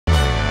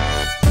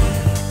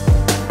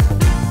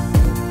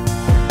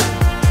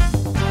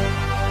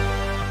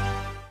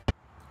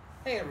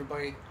Hey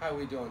everybody, how are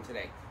we doing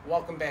today?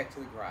 Welcome back to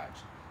the garage.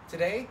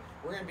 Today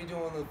we're going to be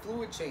doing the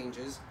fluid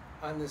changes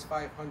on this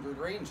 500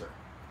 Ranger.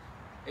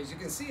 As you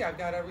can see, I've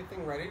got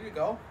everything ready to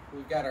go.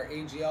 We've got our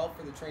AGL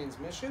for the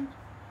transmission,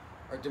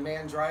 our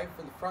demand drive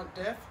for the front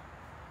diff,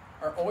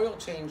 our oil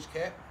change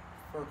kit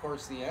for, of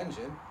course, the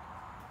engine,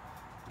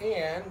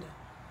 and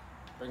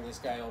bring this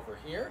guy over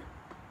here,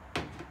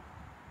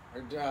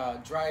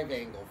 our drive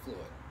angle fluid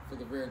for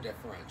the rear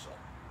differential.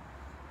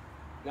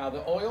 Now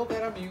the oil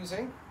that I'm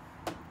using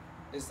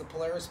is the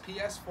Polaris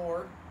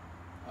PS4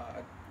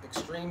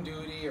 extreme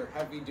duty or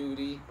heavy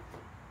duty,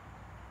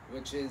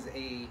 which is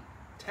a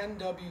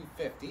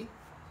 10W50.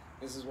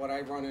 This is what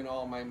I run in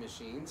all my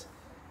machines.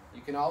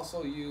 You can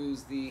also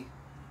use the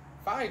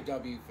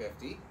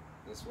 5W50.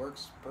 This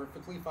works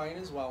perfectly fine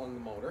as well in the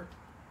motor.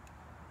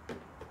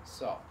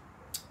 So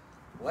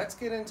let's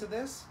get into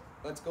this.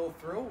 Let's go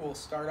through. We'll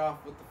start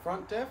off with the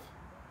front diff.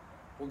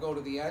 We'll go to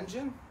the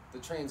engine, the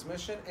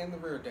transmission, and the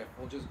rear diff.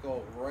 We'll just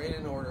go right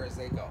in order as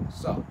they go.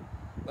 So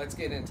let's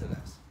get into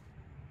this.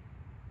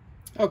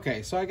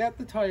 Okay, so I got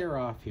the tire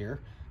off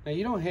here. Now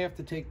you don't have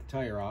to take the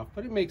tire off,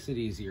 but it makes it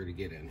easier to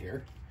get in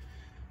here.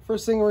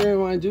 First thing we're going to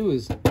want to do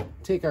is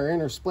take our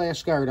inner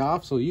splash guard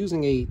off. So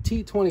using a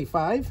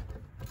T25,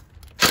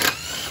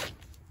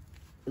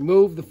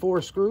 remove the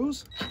 4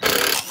 screws.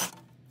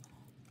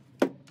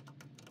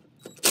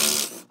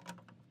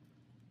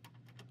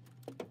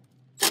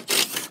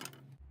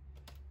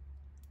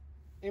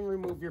 And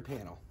remove your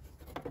panel.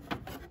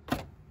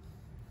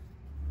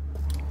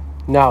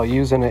 Now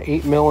using an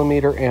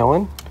 8mm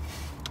Allen,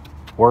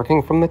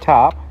 working from the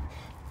top,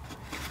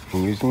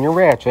 and using your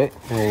ratchet,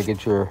 you're going to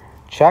get your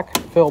check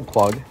fill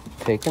plug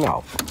taken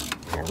out.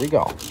 There we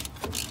go.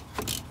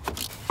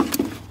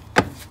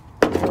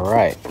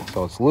 Alright,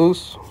 so it's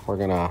loose. We're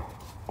going to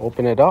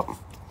open it up.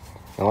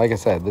 And like I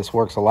said, this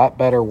works a lot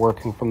better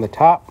working from the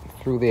top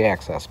through the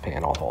access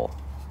panel hole.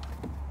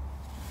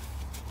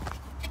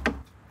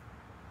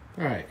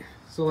 Alright,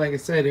 so like I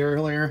said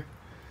earlier,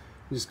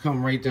 just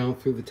come right down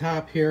through the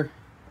top here,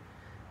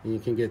 and you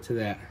can get to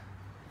that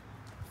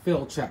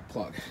fill check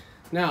plug.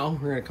 Now,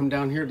 we're going to come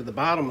down here to the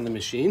bottom of the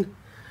machine,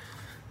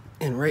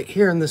 and right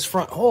here in this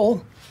front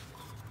hole,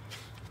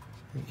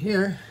 right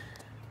here,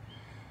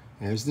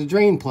 there's the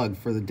drain plug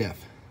for the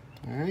diff.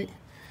 Alright,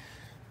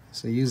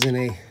 so using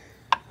a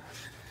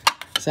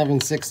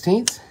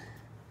 7/16,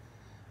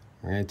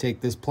 we're going to take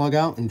this plug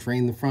out and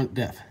drain the front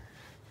diff.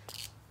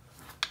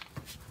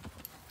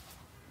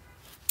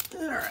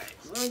 Alright,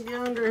 so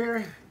get under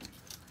here,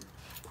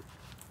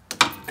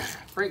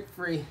 brake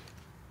free.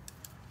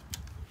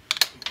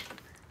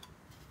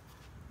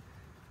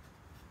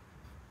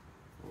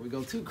 Before we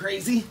go too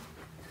crazy,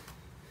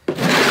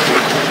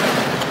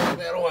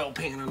 that oil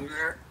pan under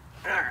there.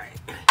 Alright,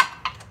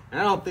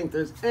 I don't think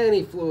there's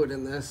any fluid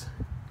in this,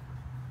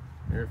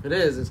 or if it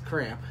is, it's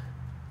crap.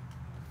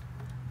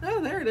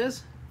 Oh, there it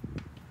is.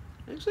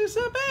 Actually, it's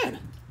not bad.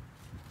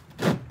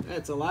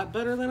 That's a lot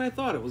better than I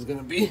thought it was going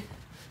to be.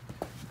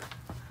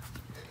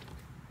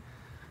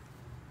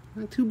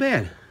 Not too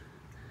bad.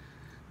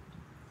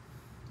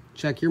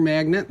 Check your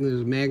magnet. There's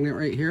a magnet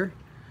right here.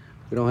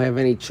 We don't have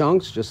any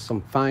chunks, just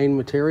some fine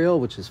material,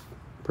 which is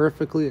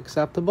perfectly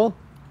acceptable.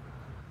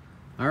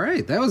 All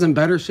right, that was in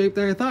better shape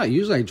than I thought.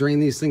 Usually I drain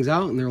these things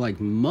out and they're like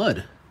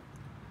mud.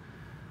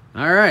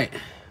 All right,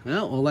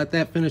 well, we'll let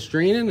that finish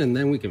draining and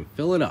then we can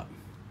fill it up.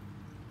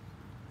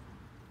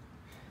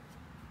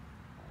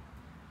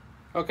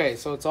 Okay,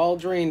 so it's all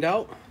drained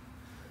out.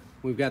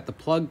 We've got the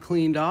plug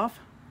cleaned off.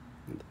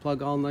 The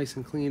plug all nice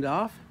and cleaned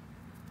off,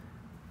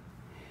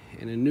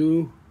 and a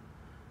new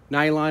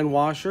nylon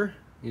washer.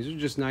 These are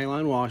just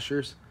nylon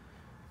washers.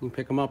 You can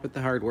pick them up at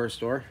the hardware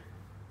store.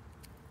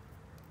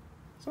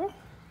 So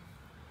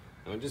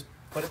I'll just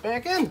put it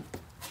back in.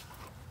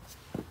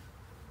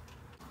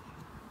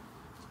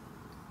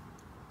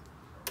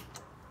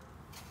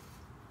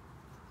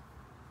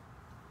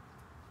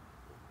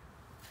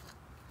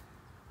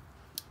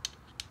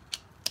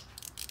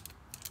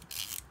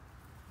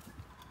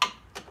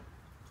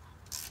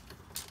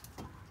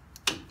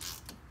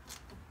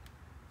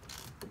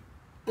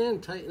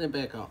 And tighten it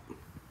back up.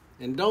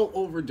 And don't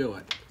overdo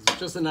it. It's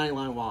just a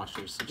nylon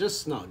washer, so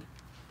just snug.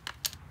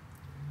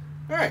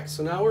 Alright,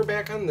 so now we're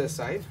back on this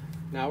side.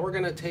 Now we're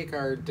going to take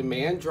our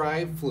demand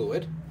drive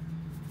fluid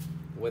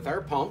with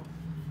our pump.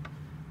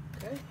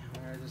 Okay,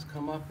 we're going to just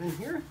come up in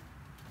here.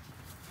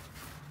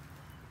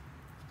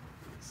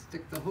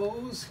 Stick the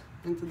hose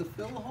into the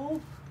fill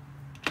hole.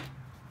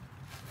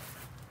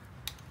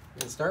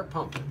 And start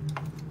pumping.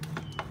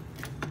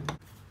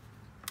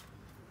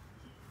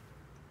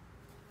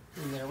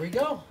 And there we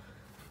go.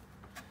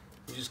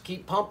 You just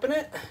keep pumping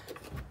it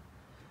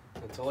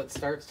until it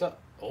starts to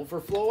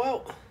overflow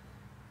out.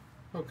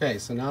 Okay,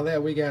 so now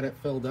that we got it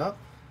filled up,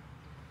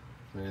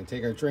 we're going to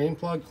take our drain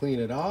plug, clean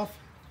it off.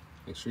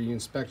 Make sure you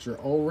inspect your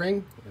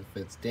O-ring. If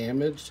it's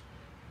damaged,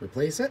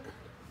 replace it.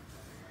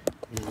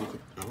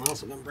 I'm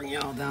also going to bring you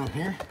all down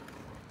here.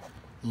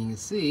 You can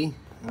see,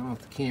 I don't know if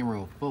the camera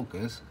will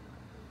focus,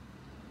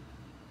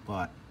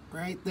 but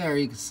right there,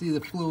 you can see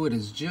the fluid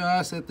is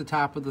just at the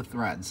top of the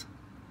threads,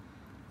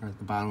 or at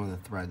the bottom of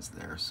the threads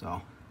there.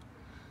 So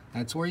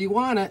that's where you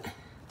want it.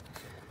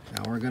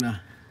 Now we're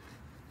gonna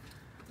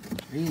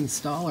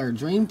reinstall our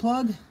drain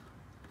plug,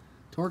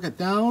 torque it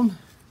down,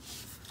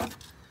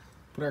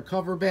 put our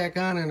cover back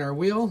on our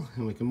wheel,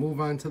 and we can move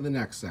on to the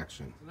next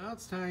section. Now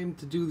it's time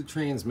to do the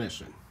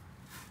transmission.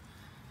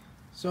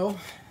 So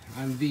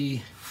on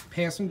the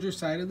passenger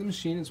side of the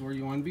machine is where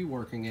you want to be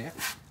working at.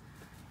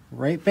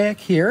 Right back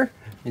here,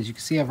 as you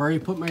can see, I've already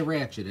put my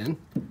ratchet in,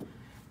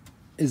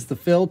 is the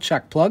fill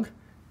check plug,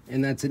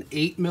 and that's an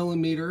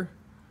 8mm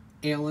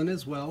Allen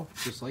as well,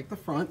 just like the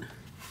front.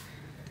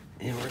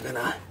 And we're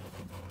gonna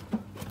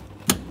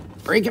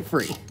break it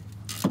free.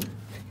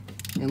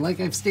 And like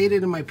I've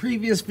stated in my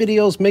previous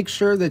videos, make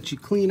sure that you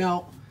clean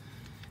out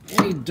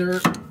any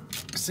dirt,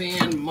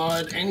 sand,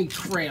 mud, any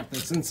crap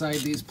that's inside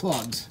these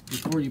plugs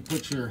before you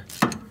put your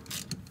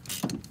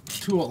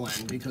tool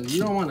in, because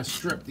you don't want to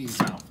strip these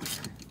out.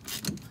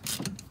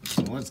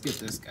 So let's get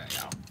this guy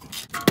out.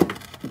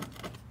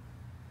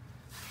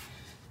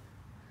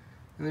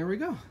 And there we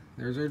go.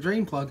 There's our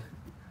drain plug.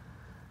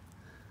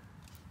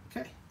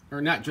 Okay,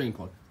 or not drain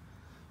plug,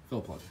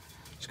 fill plug.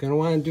 What you're going to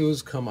want to do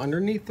is come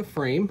underneath the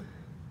frame.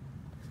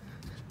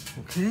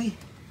 Okay.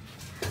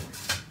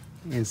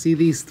 And see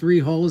these 3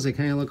 holes? They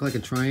kind of look like a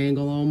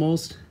triangle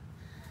almost.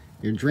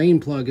 Your drain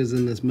plug is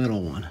in this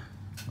middle one.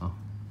 Oh,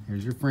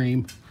 here's your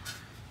frame.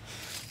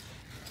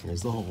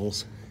 Here's the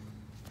holes.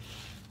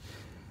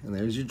 And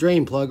there's your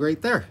drain plug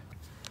right there.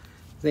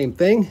 Same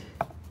thing.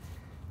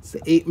 It's the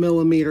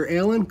 8mm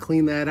Allen.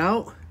 Clean that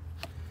out.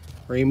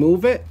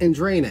 Remove it and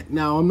drain it.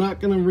 Now I'm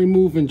not going to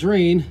remove and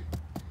drain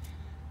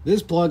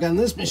this plug on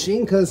this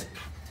machine, because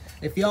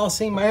if y'all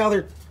seen my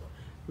other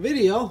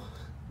video,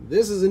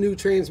 this is a new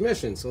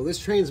transmission, so this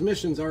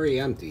transmission's already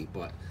empty,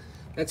 but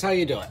that's how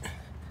you do it.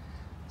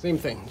 Same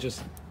thing,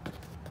 just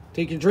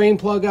take your drain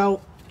plug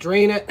out,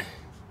 drain it,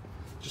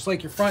 just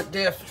like your front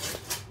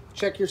diff,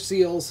 check your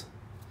seals,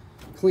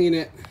 clean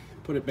it,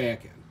 put it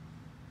back in.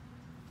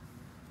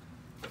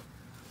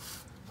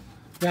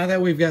 Now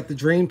that we've got the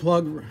drain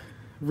plug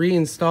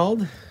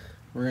reinstalled,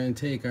 we're going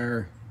to take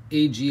our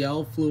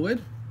AGL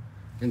fluid,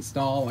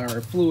 install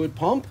our fluid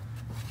pump,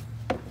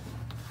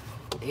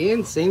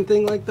 and same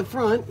thing like the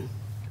front,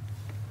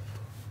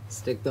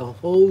 stick the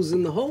hose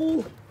in the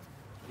hole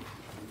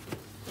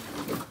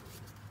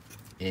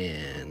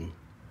and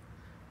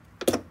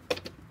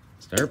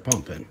start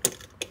pumping.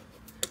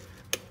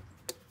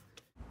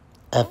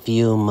 A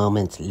few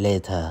moments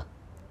later.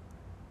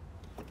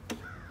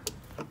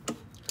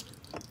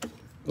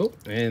 Oh,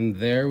 and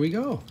there we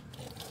go.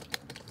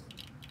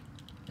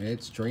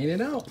 It's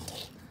draining out.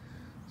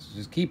 So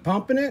just keep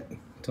pumping it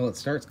until it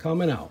starts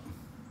coming out.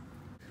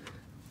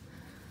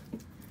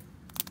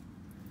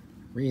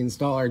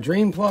 Reinstall our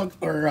drain plug,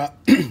 or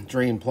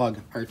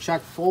our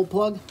check full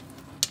plug.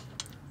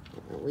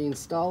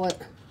 Reinstall it.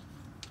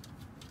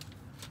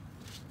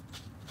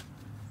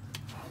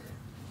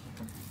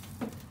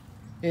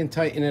 And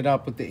tighten it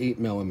up with the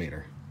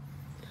 8mm.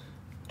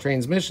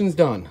 Transmission's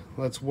done.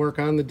 Let's work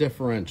on the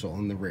differential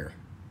in the rear.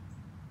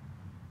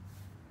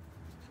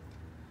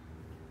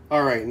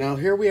 All right, now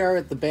here we are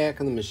at the back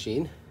of the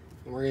machine,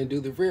 and we're going to do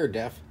the rear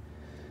diff.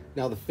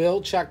 Now the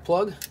fill check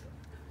plug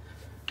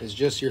is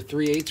just your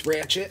 3/8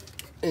 ratchet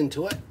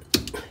into it.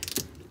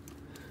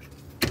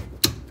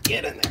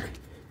 Get in there.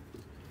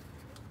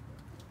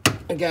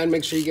 Again,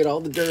 make sure you get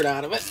all the dirt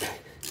out of it.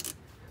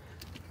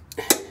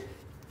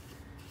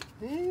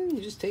 And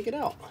you just take it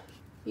out.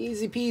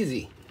 Easy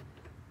peasy.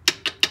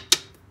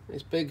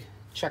 Nice big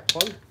check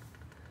plug.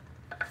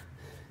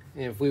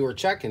 And if we were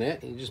checking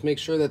it, you just make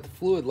sure that the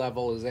fluid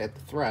level is at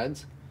the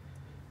threads.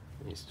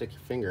 And you stick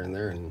your finger in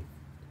there and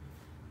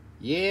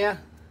yeah,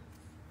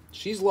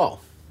 she's low.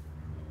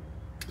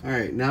 All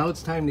right, now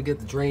it's time to get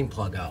the drain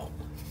plug out,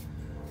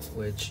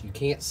 which you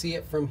can't see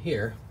it from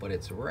here, but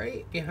it's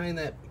right behind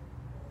that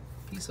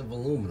piece of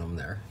aluminum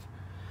there.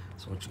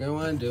 So what you're gonna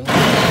wanna do,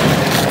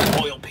 get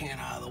the oil pan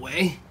out of the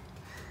way,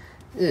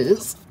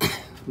 is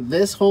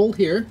this hole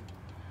here.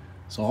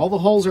 So all the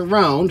holes are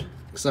round,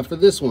 except for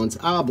this one's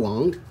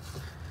oblong.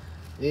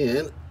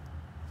 And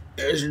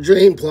there's your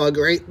drain plug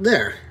right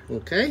there,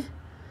 okay?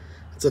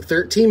 It's a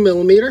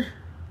 13mm.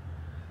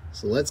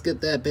 So let's get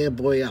that bad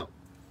boy out.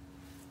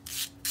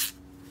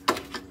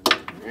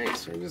 Alright,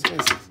 so we're just going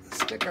to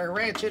stick our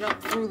ratchet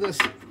up through this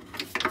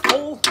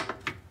hole.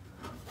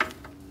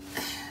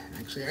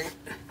 Actually,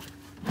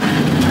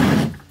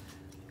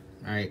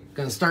 alright,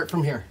 going to start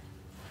from here.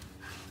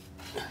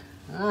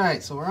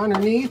 Alright, so we're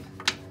underneath.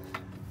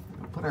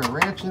 Put our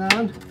ratchet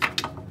on.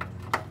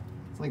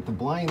 It's like the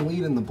blind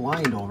leading the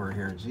blind over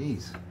here,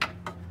 jeez.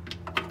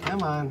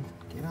 Come on,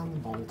 get on the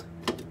bolt.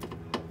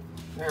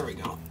 There we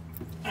go.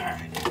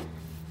 Alright.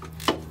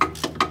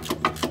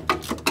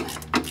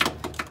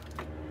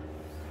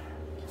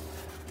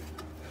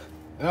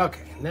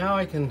 Okay, now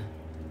I can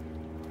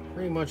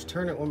pretty much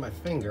turn it with my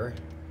finger.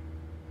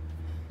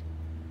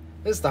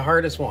 This is the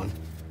hardest one.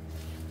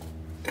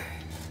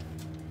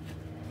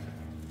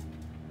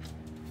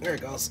 There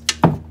it goes.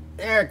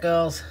 There it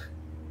goes.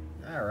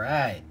 All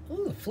right.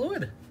 Ooh, the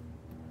fluid.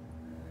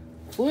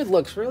 Fluid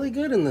looks really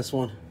good in this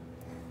one.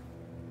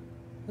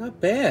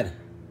 Not bad.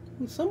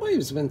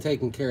 Somebody's been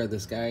taking care of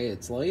this guy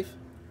its life.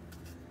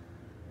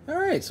 All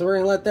right, so we're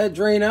gonna let that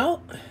drain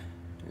out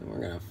and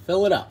we're gonna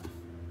fill it up.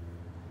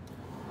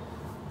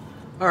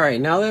 All right,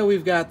 now that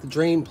we've got the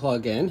drain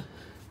plug in,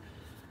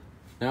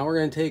 now we're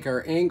gonna take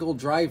our angle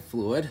drive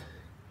fluid.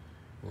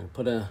 I'm gonna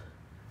put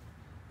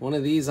one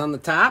of these on the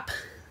top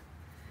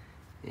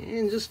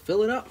and just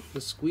fill it up.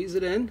 Just squeeze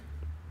it in.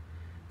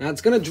 Now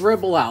it's gonna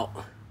dribble out.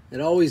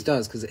 It always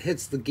does because it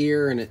hits the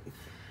gear and it.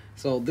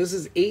 So this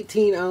is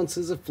 18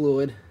 ounces of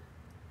fluid.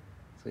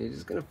 So you're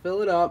just gonna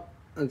fill it up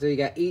until you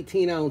got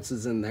 18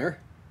 ounces in there.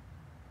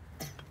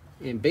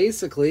 And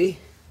basically,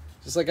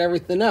 just like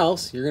everything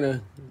else, you're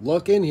gonna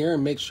look in here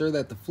and make sure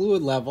that the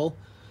fluid level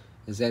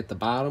is at the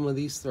bottom of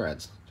these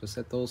threads, just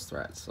at those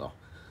threads. So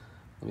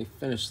let me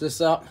finish this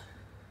up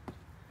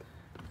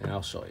and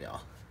I'll show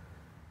y'all.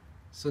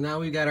 So now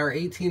we've got our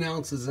 18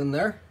 ounces in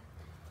there.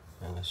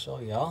 I'm gonna show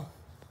y'all.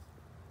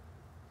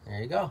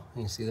 There you go.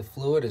 You can see the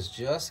fluid is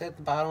just at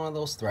the bottom of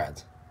those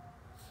threads.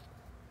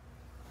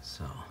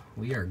 So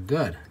we are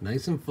good,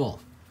 nice and full.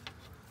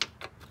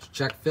 Just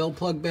check fill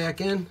plug back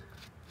in,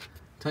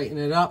 tighten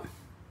it up,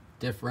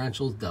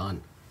 differential's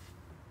done.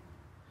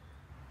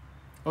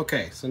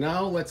 Okay, so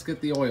now let's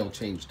get the oil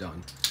change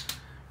done.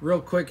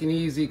 Real quick and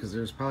easy because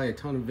there's probably a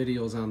ton of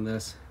videos on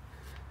this.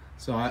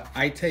 So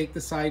I take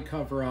the side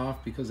cover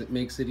off because it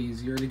makes it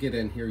easier to get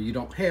in here. You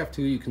don't have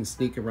to, you can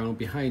sneak around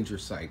behind your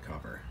side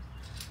cover.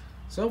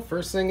 So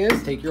first thing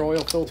is, take your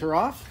oil filter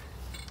off.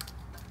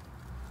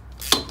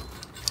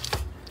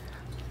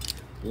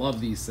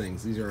 Love these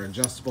things. These are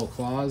adjustable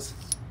claws.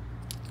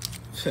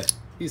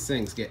 These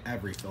things get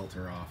every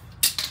filter off.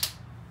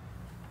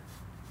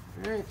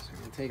 All right, so we're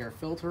gonna take our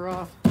filter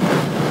off.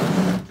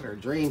 Put our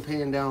drain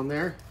pan down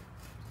there.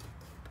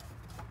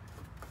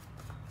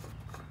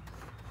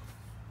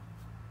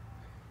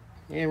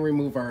 And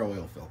remove our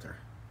oil filter.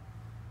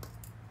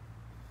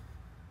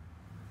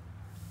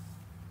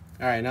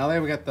 All right, now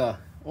that we got the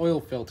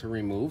oil filter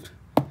removed,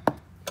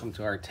 come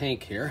to our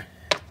tank here.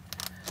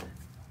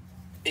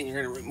 And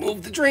you're gonna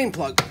remove the drain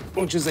plug,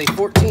 which is a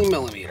 14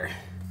 millimeter.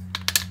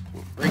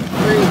 Break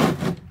free.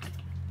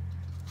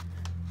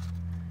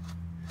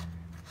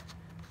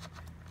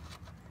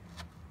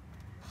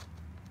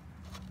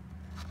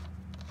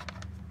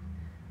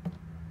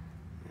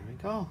 There we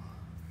go.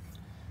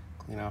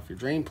 Clean off your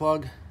drain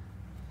plug.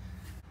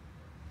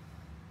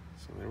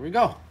 So there we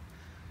go.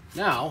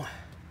 Now,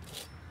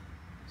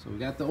 so we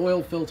got the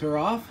oil filter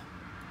off.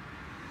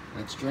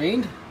 That's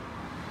drained.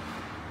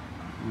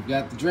 We've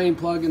got the drain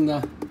plug and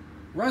the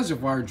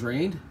reservoir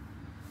drained.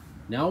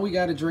 Now we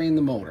got to drain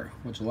the motor,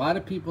 which a lot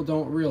of people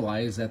don't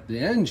realize that the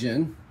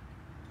engine,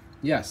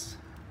 yes,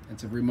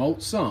 it's a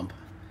remote sump,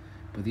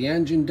 but the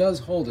engine does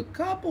hold a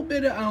couple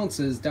bit of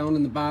ounces down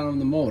in the bottom of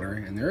the motor,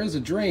 and there is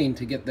a drain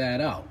to get that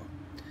out.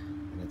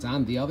 And it's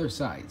on the other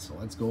side, so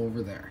let's go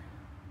over there.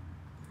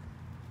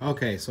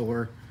 Okay, so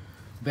we're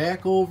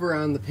back over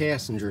on the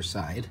passenger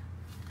side,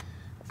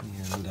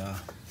 and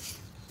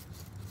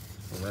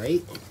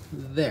right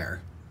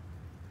there,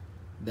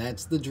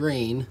 that's the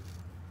drain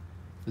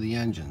for the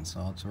engine.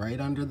 So it's right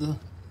under the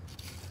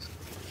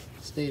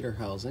stator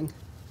housing.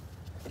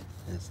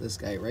 That's this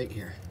guy right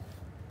here.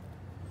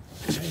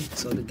 Okay,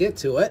 so to get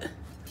to it,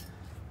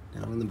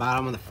 down in the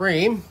bottom of the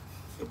frame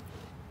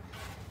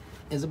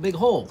is a big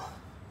hole.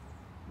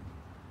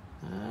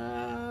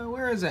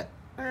 Where is it?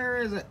 Where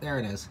is it? There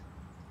it is.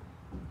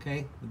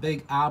 Okay, the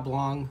big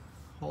oblong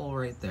hole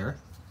right there.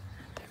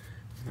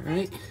 All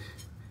right,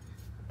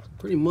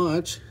 pretty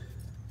much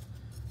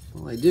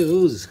all I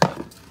do is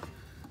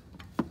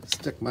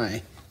stick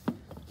my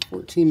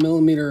 14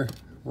 millimeter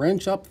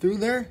wrench up through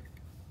there.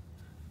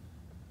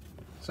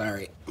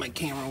 Sorry, my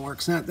camera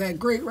work's not that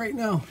great right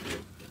now.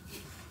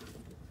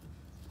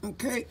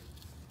 Okay,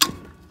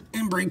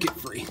 and break it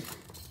free.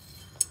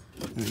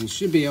 And you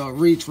should be able to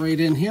reach right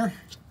in here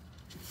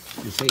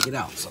and take it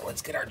out. So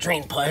let's get our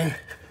drain pan.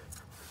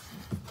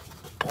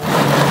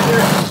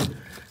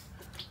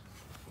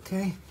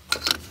 Okay,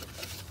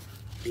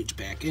 reach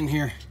back in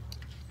here.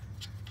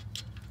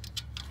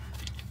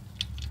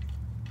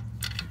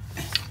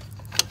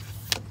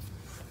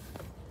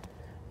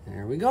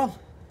 There we go.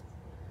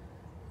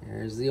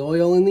 There's the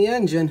oil in the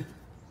engine.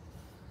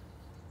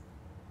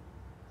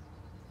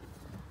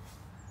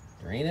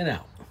 Drain it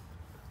out.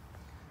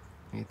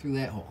 Right through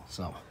that hole.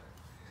 So,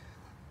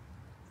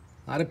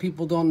 a lot of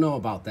people don't know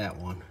about that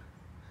one.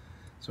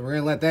 So we're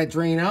gonna let that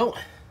drain out.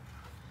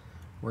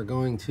 We're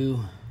going to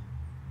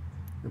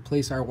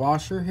replace our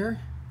washer here.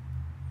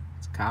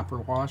 It's a copper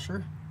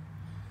washer.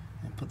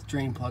 And put the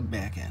drain plug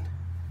back in.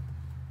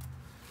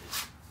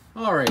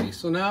 Alrighty,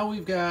 so now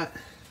we've got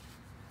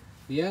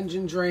the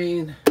engine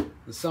drained,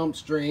 the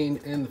sumps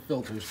drained, and the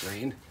filters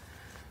drained.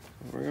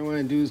 What we're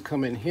going to do is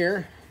come in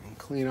here and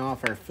clean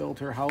off our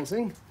filter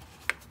housing.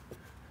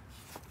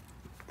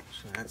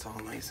 So that's all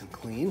nice and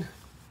clean.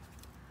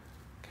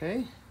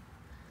 Okay.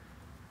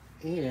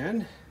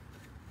 And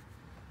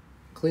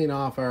clean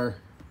off our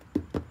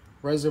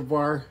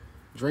reservoir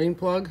drain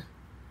plug,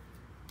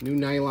 new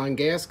nylon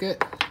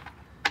gasket,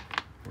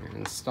 and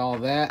install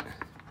that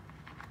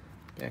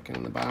back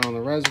in the bottom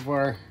of the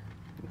reservoir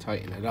and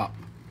tighten it up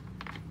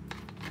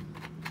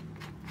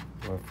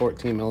with a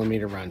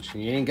 14mm wrench.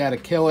 You ain't got to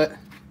kill it.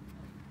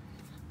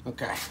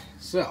 Okay,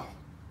 so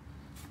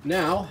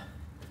now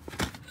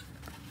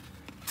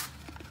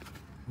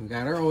we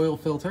got our oil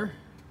filter.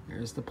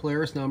 There's the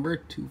Polaris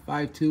number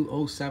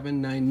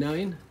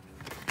 2520799,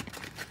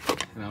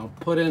 and I'll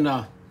put in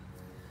the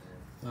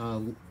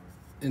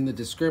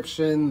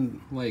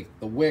description like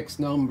the Wix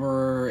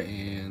number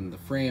and the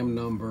Fram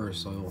number,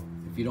 so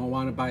if you don't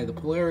want to buy the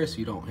Polaris,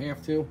 you don't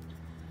have to.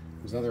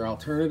 There's other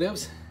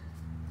alternatives.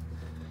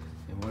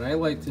 And what I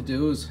like to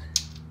do is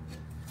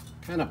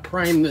kind of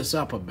prime this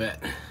up a bit.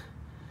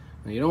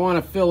 Now, you don't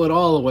want to fill it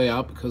all the way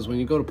up, because when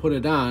you go to put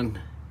it on,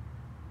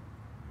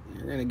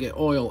 you're going to get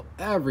oil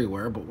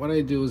everywhere. But what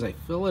I do is I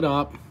fill it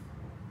up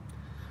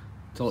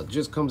until it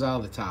just comes out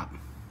of the top,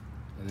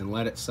 and then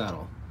let it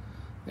settle.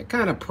 It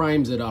kind of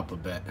primes it up a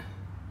bit.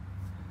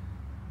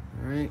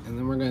 All right, and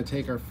then we're going to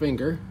take our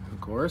finger,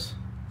 of course,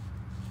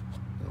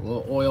 a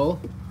little oil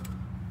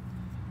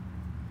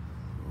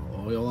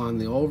on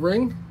the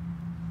O-ring.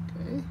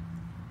 Okay,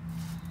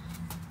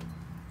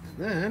 and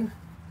then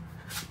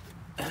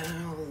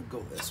I'll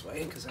go this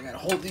way because I got to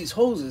hold these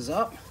hoses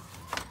up.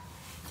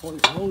 Hold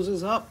the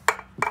hoses up.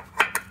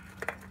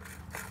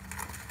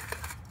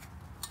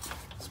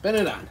 Spin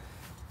it on.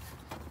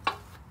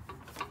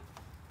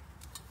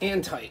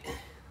 And tight.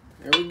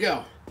 There we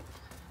go.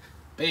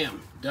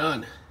 Bam,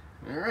 done.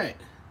 All right.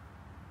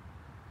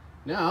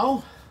 Now,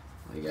 all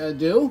you gotta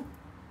do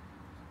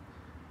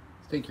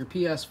is take your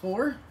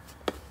PS4,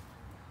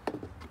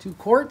 2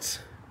 quarts,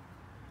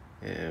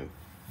 and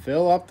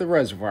fill up the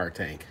reservoir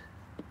tank.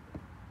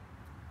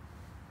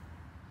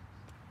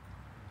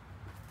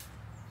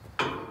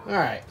 All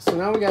right, so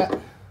now we got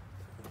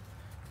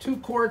 2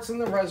 quarts in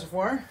the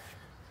reservoir.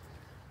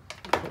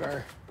 Put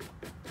our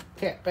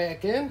cap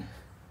back in.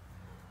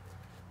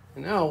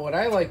 And now what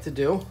I like to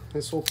do,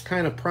 this will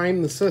kind of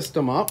prime the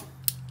system up.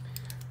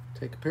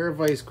 Take a pair of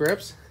vice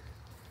grips,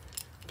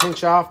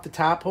 pinch off the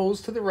top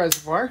hose to the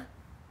reservoir,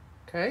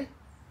 okay?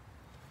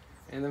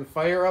 And then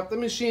fire up the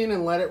machine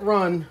and let it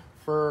run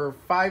for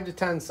 5 to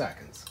 10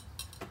 seconds.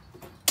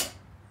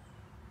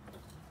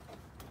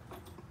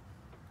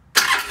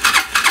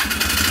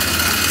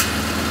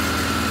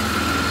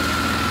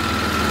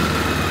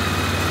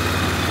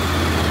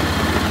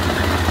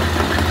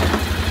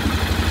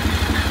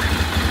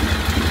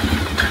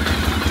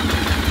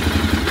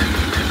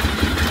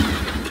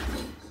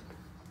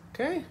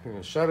 Okay, I'm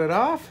gonna shut it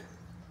off.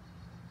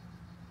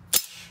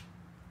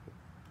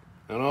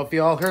 I don't know if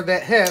you all heard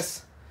that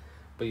hiss,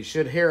 but you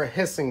should hear a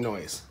hissing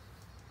noise.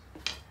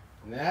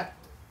 And that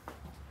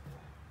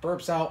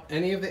burps out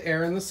any of the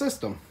air in the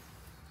system.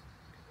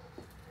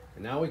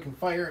 And now we can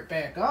fire it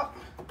back up.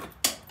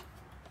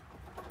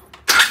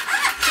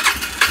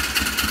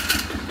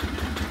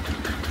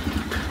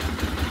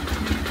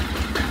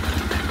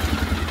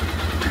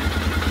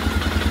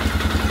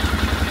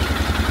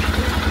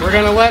 We're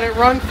going to let it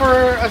run for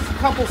a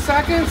couple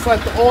seconds,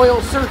 let the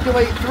oil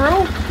circulate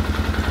through.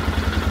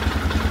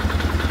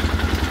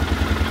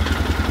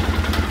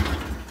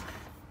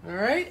 All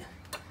right,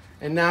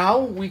 and now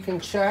we can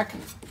check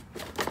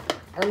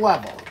our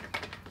level.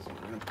 So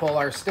we're going to pull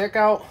our stick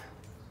out.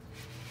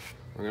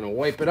 We're going to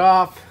wipe it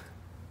off,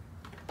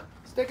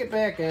 stick it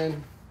back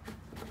in.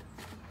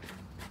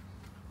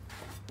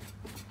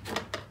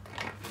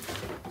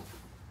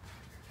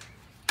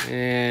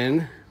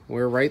 And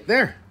we're right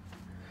there.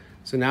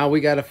 So now we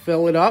got to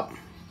fill it up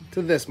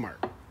to this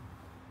mark.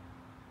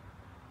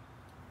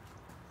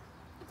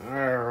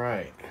 All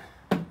right,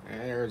 and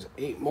there's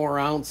 8 more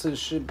ounces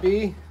should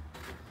be.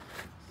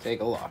 Take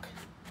a look.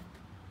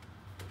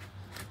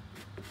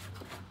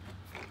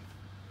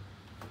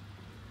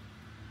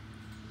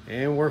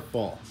 And we're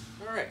full.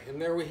 All right,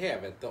 and there we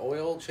have it. The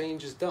oil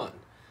change is done.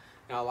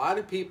 Now, a lot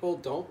of people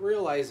don't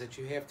realize that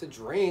you have to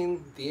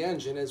drain the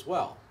engine as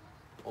well.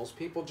 Most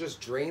people just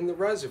drain the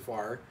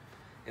reservoir.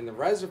 And the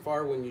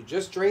reservoir, when you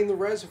just drain the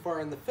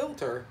reservoir and the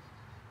filter,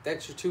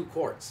 that's your 2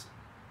 quarts.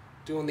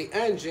 Doing the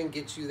engine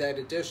gets you that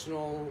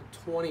additional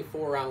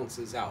 24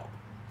 ounces out.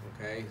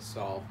 Okay,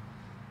 so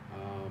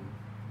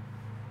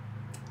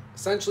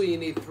essentially you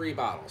need 3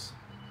 bottles.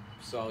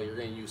 So you're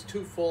going to use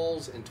 2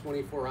 fulls and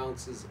 24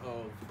 ounces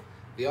of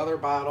the other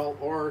bottle,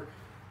 or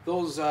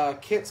those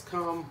kits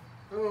come,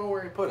 I don't know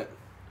where you put it.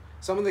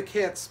 Some of the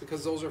kits,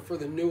 because those are for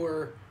the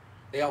newer,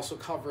 they also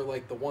cover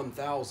like the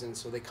 1000,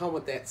 so they come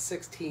with that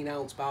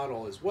 16-ounce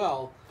bottle as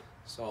well.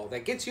 So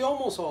that gets you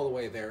almost all the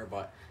way there,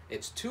 but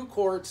it's 2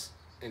 quarts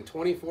and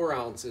 24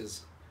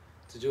 ounces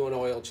to do an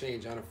oil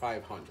change on a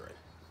 500.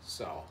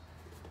 So,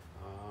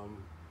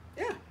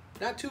 yeah,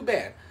 not too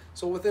bad.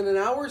 So within an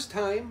hour's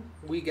time,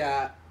 we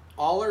got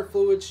all our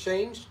fluids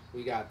changed.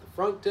 We got the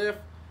front diff,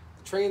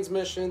 the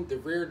transmission, the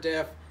rear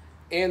diff,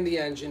 and the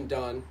engine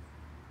done.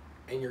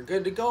 And you're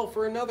good to go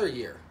for another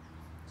year.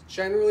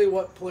 generally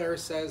what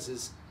Polaris says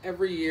is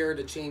every year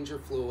to change your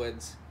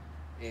fluids.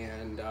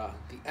 And the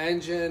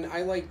engine,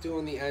 I like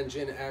doing the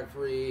engine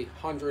every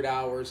 100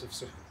 hours of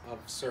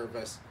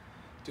service,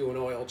 do an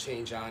oil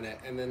change on it.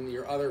 And then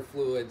your other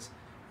fluids,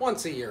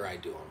 once a year I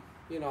do them.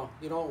 You know,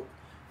 you don't,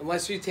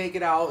 unless you take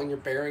it out and you're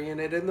burying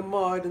it in the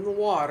mud, in the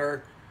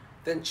water,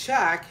 then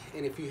check.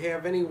 And if you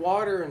have any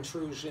water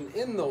intrusion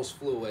in those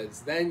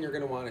fluids, then you're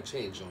going to want to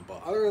change them.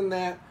 But other than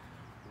that,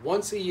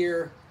 once a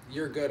year,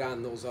 you're good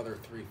on those other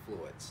 3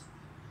 fluids.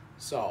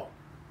 So,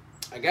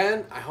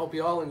 again, I hope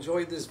you all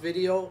enjoyed this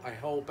video. I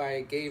hope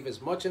I gave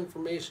as much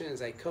information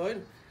as I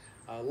could.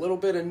 A little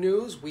bit of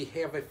news, we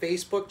have a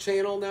Facebook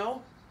channel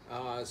now.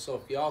 So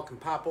if y'all can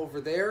pop over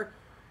there,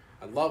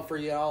 I'd love for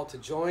y'all to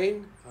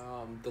join.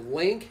 The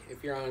link,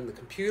 if you're on the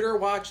computer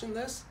watching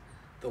this,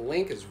 the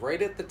link is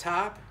right at the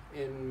top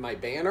in my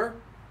banner.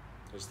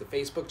 There's the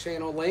Facebook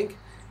channel link.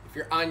 If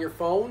you're on your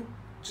phone,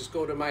 just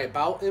go to my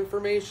about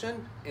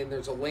information and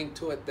there's a link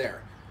to it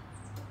there.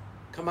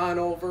 Come on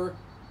over,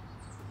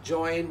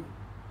 join.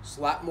 There's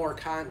a lot more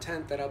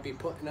content that I'll be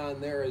putting on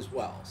there as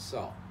well.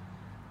 So,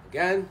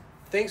 again,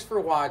 thanks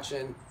for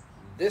watching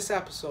this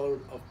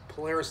episode of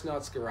Polaris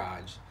Nuts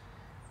Garage.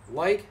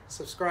 Like,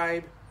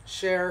 subscribe,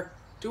 share,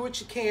 do what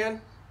you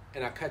can,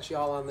 and I'll catch you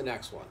all on the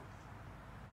next one.